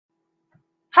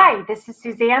Hi, this is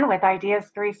Suzanne with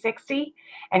Ideas360,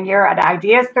 and you're at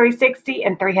Ideas360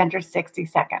 in 360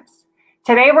 seconds.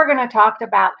 Today, we're going to talk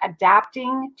about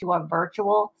adapting to a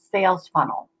virtual sales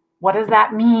funnel. What does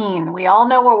that mean? We all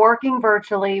know we're working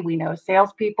virtually. We know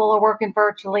salespeople are working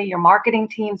virtually. Your marketing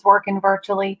team's working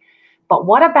virtually. But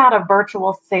what about a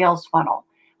virtual sales funnel?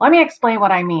 Let me explain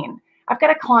what I mean. I've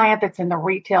got a client that's in the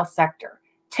retail sector,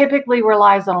 typically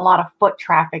relies on a lot of foot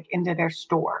traffic into their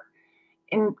store.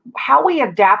 And how we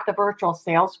adapt the virtual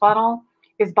sales funnel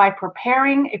is by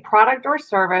preparing a product or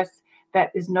service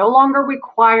that is no longer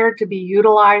required to be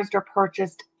utilized or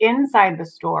purchased inside the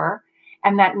store,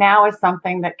 and that now is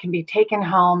something that can be taken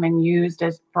home and used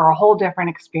for a whole different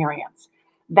experience.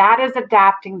 That is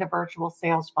adapting the virtual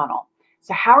sales funnel.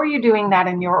 So how are you doing that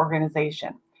in your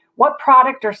organization? What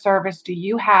product or service do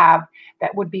you have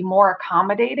that would be more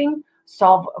accommodating,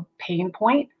 solve a pain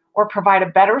point, or provide a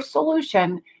better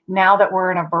solution now that we're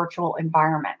in a virtual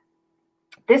environment?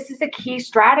 This is a key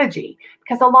strategy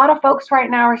because a lot of folks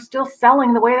right now are still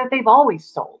selling the way that they've always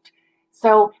sold.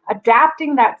 So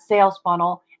adapting that sales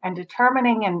funnel and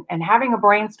determining and having a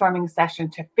brainstorming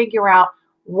session to figure out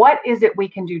what is it we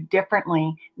can do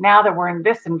differently now that we're in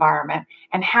this environment,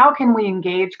 and how can we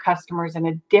engage customers in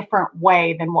a different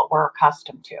way than what we're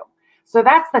accustomed to. So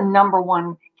that's the number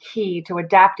one key to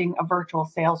adapting a virtual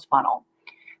sales funnel.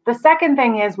 The second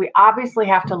thing is we obviously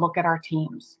have to look at our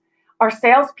teams. Our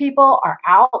salespeople are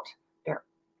out, they're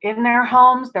in their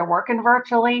homes, they're working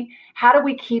virtually. How do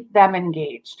we keep them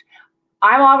engaged?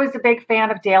 I'm always a big fan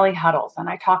of daily huddles, and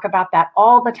I talk about that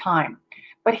all the time.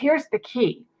 But here's the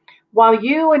key. While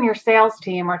you and your sales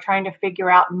team are trying to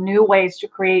figure out new ways to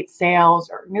create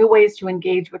sales or new ways to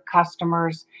engage with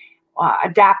customers,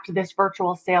 adapt to this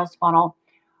virtual sales funnel,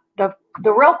 the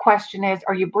real question is,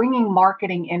 are you bringing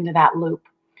marketing into that loop?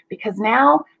 Because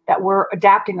now that we're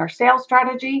adapting our sales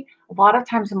strategy, a lot of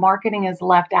times marketing is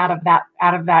left out of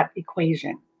that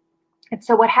equation. And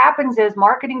so what happens is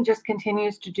marketing just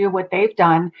continues to do what they've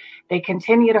done. They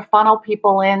continue to funnel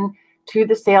people in to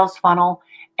the sales funnel,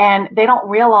 and they don't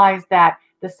realize that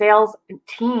the sales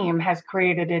team has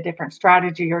created a different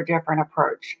strategy or different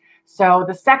approach. So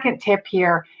the second tip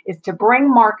here is to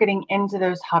bring marketing into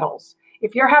those huddles.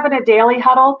 If you're having a daily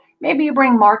huddle, maybe you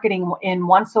bring marketing in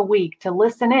once a week to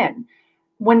listen in.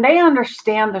 When they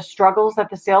understand the struggles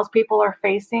that the salespeople are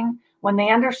facing, when they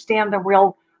understand the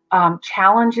real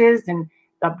challenges and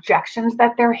objections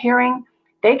that they're hearing,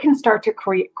 they can start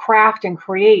to craft and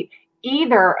create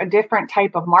either a different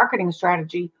type of marketing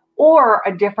strategy or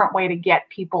a different way to get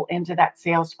people into that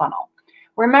sales funnel.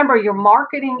 Remember, your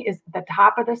marketing is the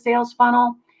top of the sales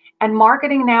funnel, and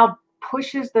marketing now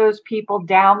pushes those people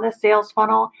down the sales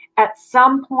funnel, at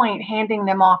some point handing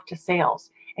them off to sales.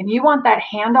 And you want that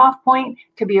handoff point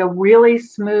to be a really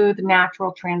smooth,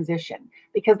 natural transition,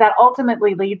 because that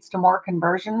ultimately leads to more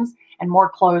conversions and more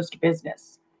closed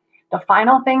business. The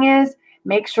final thing is,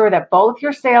 make sure that both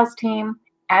your sales team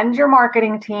and your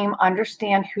marketing team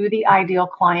understand who the ideal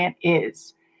client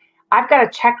is. I've got a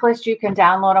checklist you can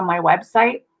download on my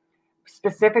website,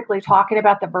 specifically talking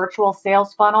about the virtual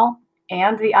sales funnel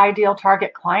and the ideal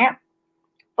target client.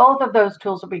 Both of those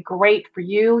tools will be great for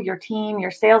you, your team,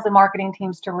 your sales and marketing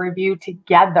teams to review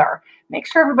together. Make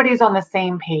sure everybody's on the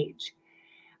same page.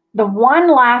 The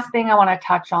one last thing I want to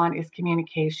touch on is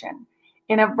communication.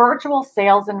 In a virtual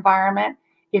sales environment,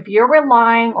 if you're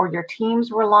relying or your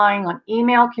team's relying on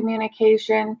email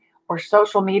communication or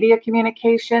social media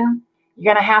communication,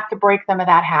 you're going to have to break them of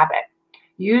that habit.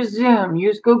 Use Zoom,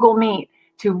 use Google Meet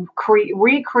to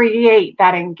recreate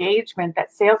that engagement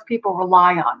that salespeople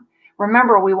rely on.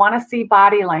 Remember, we want to see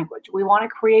body language. We want to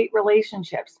create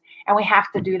relationships, and we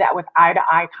have to do that with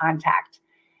eye-to-eye contact.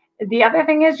 The other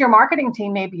thing is your marketing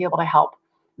team may be able to help.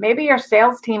 Maybe your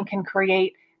sales team can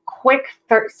create quick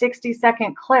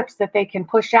 60-second clips that they can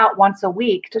push out once a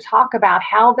week to talk about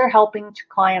how they're helping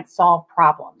clients solve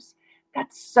problems.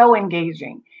 That's so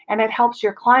engaging, and it helps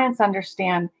your clients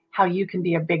understand how you can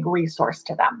be a big resource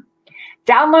to them.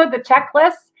 Download the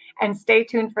checklist and stay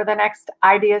tuned for the next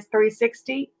Ideas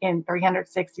 360 in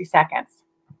 360 seconds.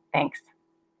 Thanks.